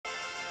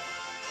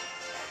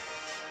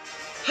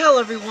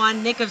Hello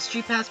everyone, Nick of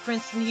StreetPass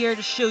Princeton here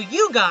to show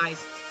you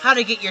guys how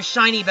to get your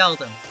shiny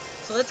Beldum.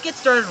 So let's get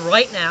started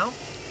right now.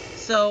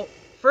 So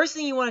first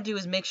thing you want to do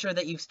is make sure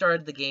that you've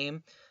started the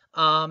game.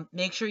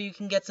 Make sure you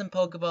can get some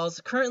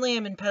Pokeballs. Currently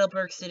I'm in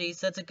Petalburg City,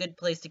 so that's a good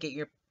place to get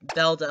your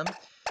Beldum.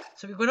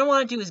 So what you're going to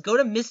want to do is go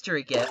to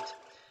Mystery Gift,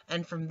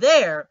 and from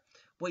there,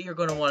 what you're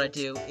going to want to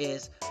do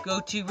is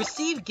go to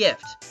Receive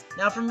Gift.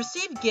 Now from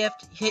Receive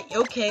Gift, hit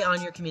OK on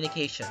your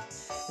communication.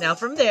 Now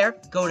from there,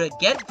 go to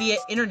Get Via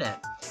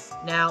Internet.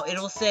 Now,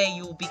 it'll say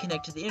you will be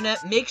connected to the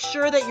internet. Make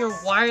sure that your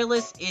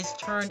wireless is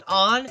turned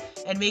on,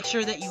 and make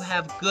sure that you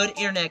have good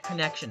internet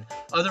connection.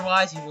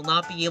 Otherwise, you will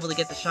not be able to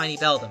get the shiny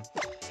Beldum.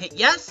 Hit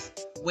yes,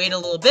 wait a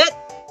little bit.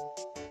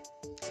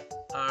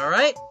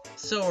 Alright,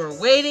 so we're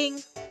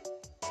waiting.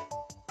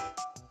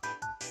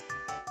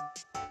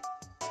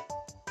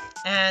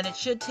 And it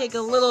should take a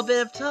little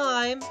bit of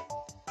time,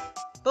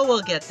 but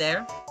we'll get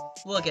there.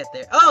 We'll get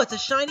there. Oh, it's a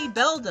shiny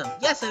Beldum.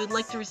 Yes, I would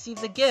like to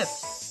receive the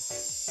gift.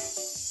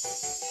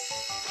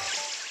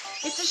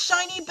 It's a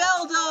shiny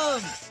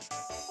Beldum!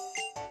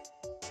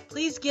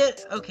 Please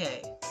get...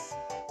 okay.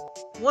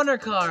 Wonder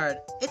card.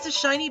 It's a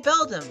shiny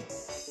Beldum.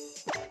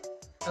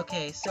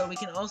 Okay, so we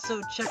can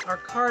also check our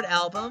card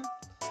album.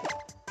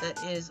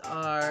 That is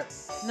our...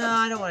 no,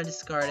 I don't want to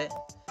discard it.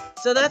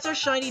 So that's our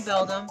shiny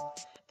Beldum.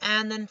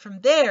 And then from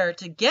there,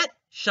 to get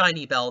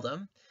shiny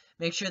Beldum,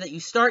 make sure that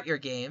you start your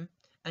game,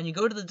 and you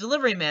go to the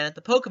delivery man at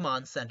the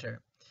Pokemon Center.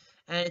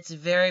 And it's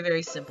very,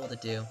 very simple to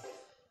do.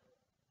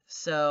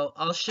 So,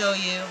 I'll show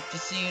you,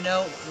 just so you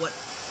know what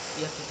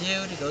you have to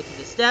do to go through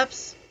the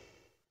steps.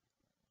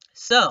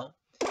 So,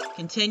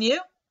 continue.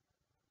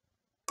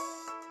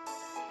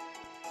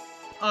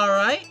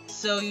 Alright,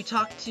 so you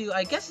talk to,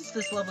 I guess it's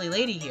this lovely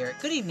lady here.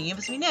 Good evening, it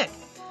must be Nick.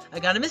 I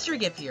got a mystery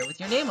gift here with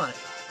your name on it.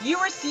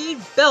 You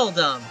received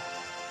Beldum.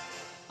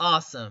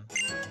 Awesome.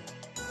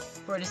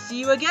 Forward to see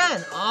you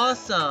again.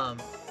 Awesome.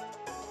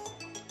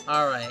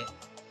 Alright.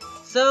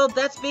 So,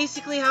 that's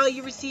basically how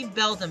you receive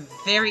Beldum.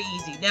 Very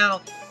easy.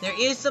 Now, there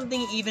is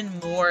something even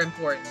more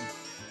important.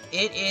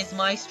 It is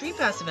my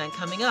StreetPass event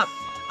coming up.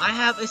 I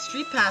have a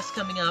StreetPass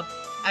coming up.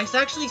 It's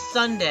actually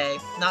Sunday,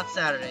 not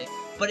Saturday,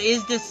 but it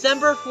is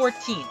December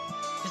 14th.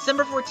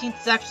 December 14th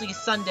is actually a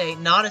Sunday,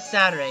 not a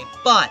Saturday,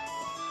 but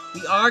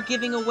we are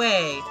giving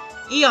away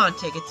Eon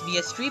tickets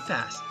via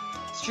StreetPass.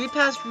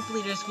 StreetPass group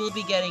leaders will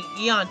be getting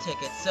Eon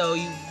tickets, so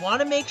you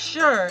want to make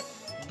sure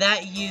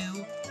that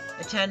you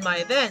attend my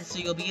event so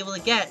you'll be able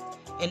to get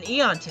an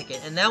Eon ticket,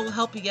 and that will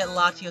help you get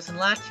Latios and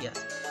Latias.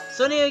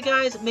 So anyway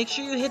guys, make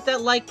sure you hit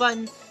that like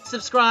button,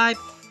 subscribe,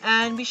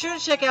 and be sure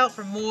to check out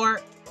for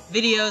more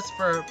videos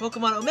for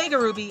Pokemon Omega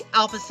Ruby,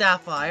 Alpha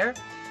Sapphire,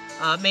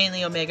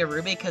 mainly Omega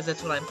Ruby because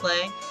that's what I'm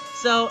playing.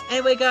 So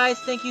anyway guys,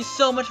 thank you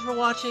so much for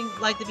watching.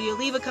 Like the video,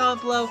 leave a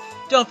comment below,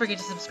 don't forget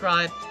to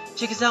subscribe.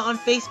 Check us out on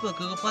Facebook,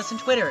 Google+, and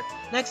Twitter.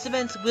 Next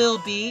events will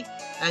be,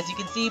 as you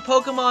can see,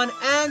 Pokemon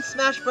and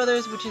Smash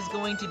Brothers, which is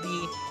going to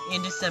be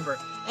in December.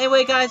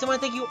 Anyway, guys, I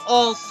want to thank you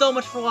all so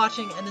much for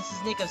watching, and this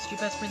is Nick of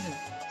StreetPass Princeton,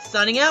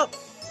 signing out.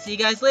 See you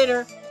guys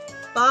later.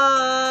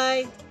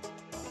 Bye!